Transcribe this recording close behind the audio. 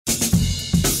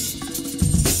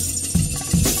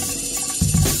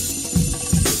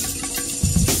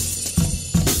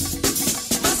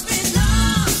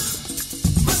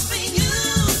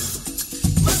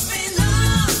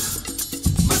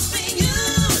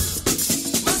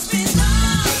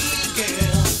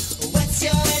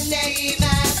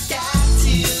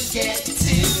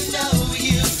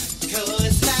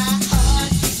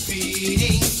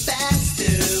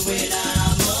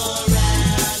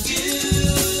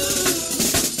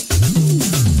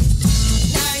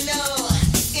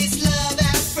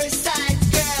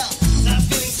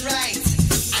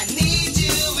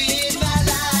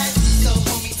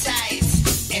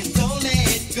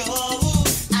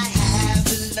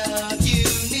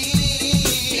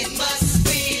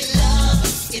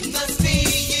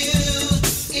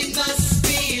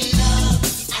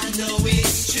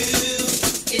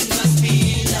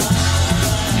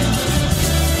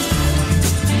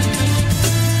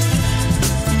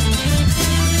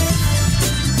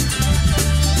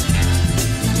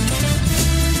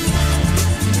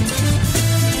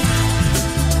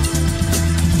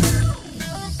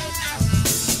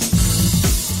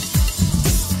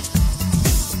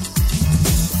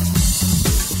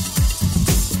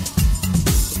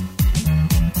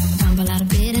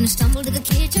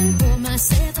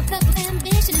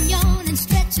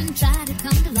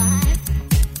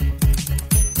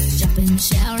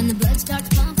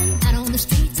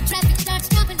streets, the traffic starts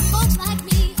jumping. Folks like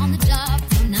me on the job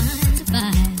from 9 to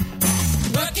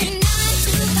 5. Working 9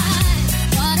 to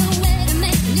 5. What a way to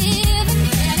make a living.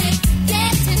 Barely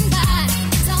getting by.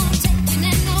 It's all taking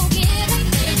and no giving.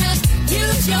 They just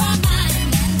use your mind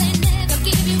and they never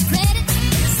give you credit.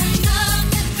 It's enough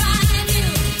to drive you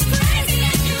crazy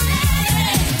and you're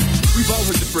ready. We've all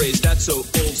heard the phrase, that's so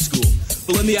old school.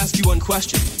 But let me ask you one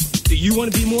question. Do you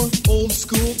want to be more old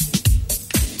school?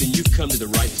 Then you've come to the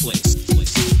right place.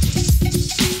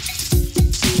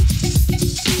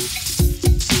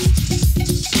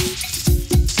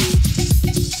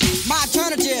 My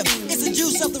alternative is the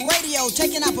juice of the radio,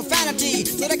 taking out profanity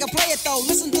so they can play it though.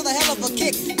 Listen to the hell of a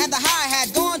kick and the hi-hat.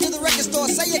 Going to the record store,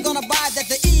 say you're gonna buy that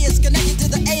the E is connected to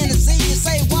the A and the C. You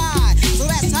say why? So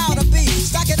that's how to be.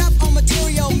 Stock it up on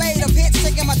material made of hits,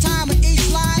 taking my time with each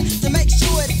line to make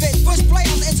sure it fits. Push play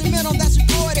on the instrumental that's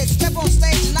recorded. Step on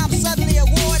stage and I'm suddenly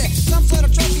awarded some sort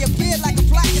of trophy appeared like a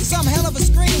plaque and some hell of a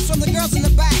scream from the girls in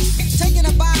the back. Taking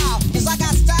a bow, cause I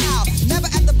got style.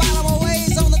 Never at the bottom,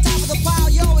 always on the top of the pile.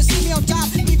 You always see me on top,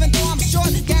 even though I'm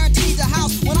short. Guaranteed the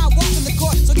house when I walk in the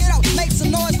court. So get up, make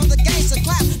some noise for the gangster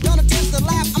clap. Don't attempt to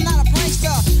laugh, I'm not a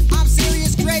prankster. I'm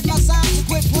serious, create my sound, so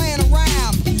quit playing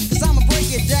around. Cause I'ma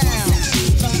break it down.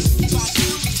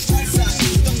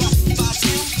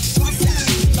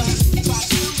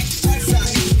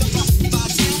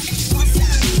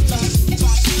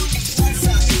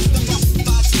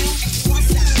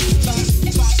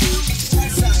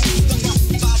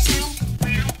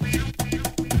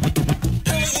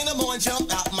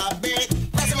 Jump out my bed,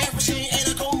 grab a man machine and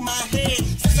I comb my head.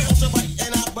 Set the ocean right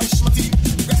and I brush my teeth.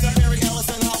 Grab a Barry Ellis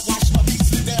and I wash my feet.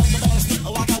 Sit down the balance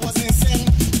like I was insane.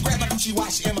 Grab my Gucci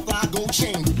watch and my fly gold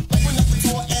chain. Open up the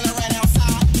door and I ran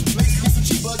outside. Lace me some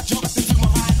cheaper, jumped into my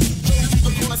ride. Drove to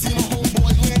the corner, see my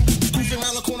homeboy Lynn. Cruising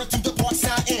around the corner to the park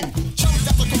side inn. Jumped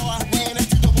out the car, ran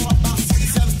into the bar. About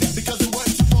 67 steps because it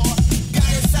wasn't too far.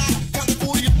 Got inside, got the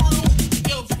 40 through.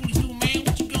 Yo, 42 man,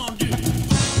 what you gonna do?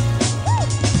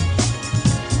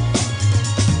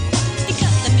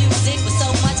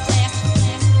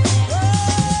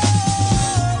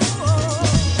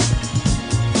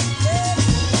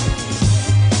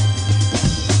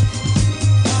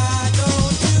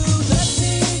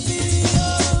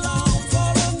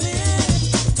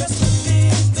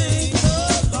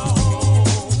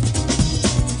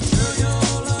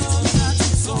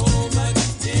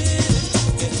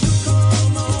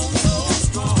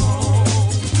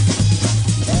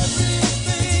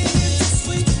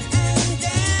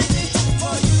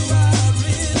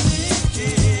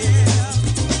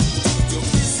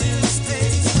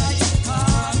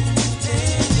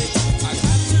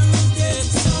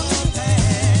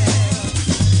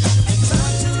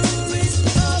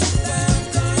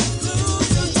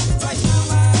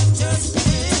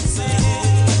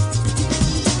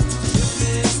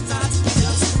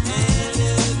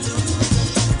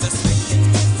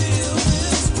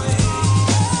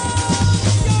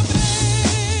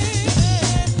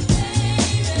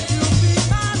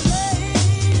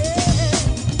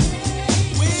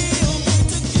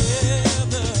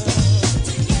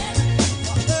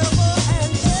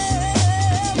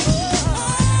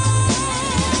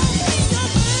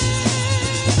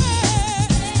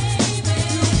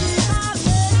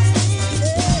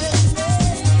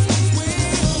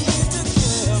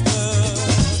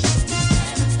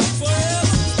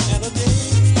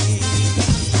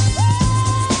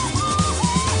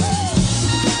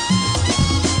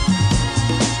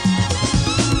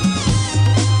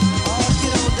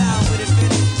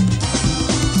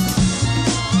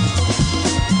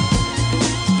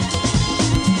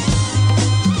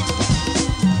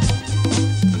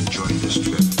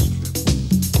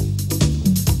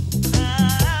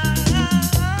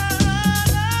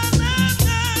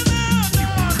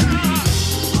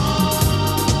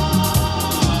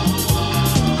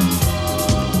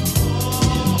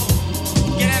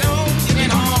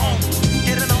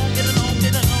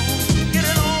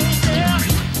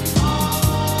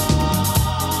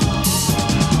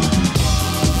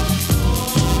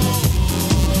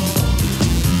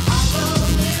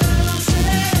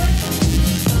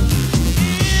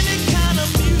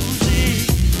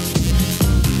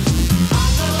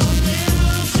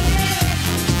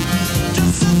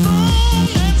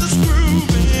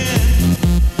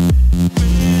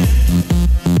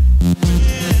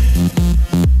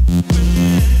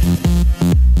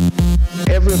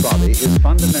 everybody is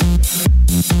fundamentally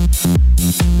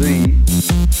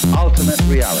the ultimate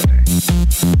reality.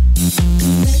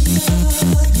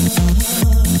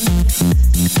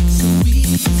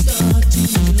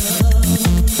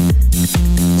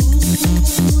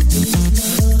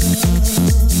 Ooh,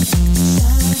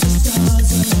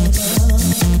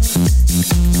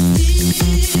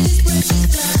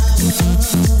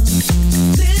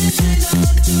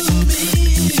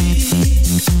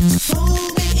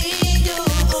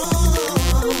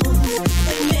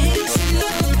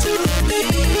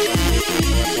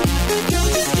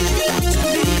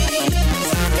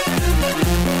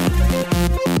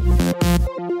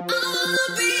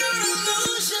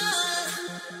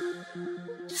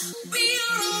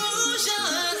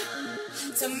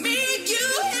 to make you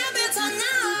happy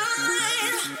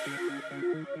tonight.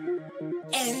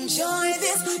 Enjoy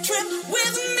this trip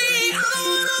with me. I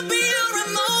wanna be your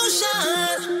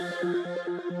emotion.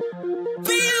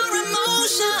 Be your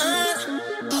emotion.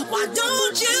 Why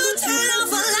don't you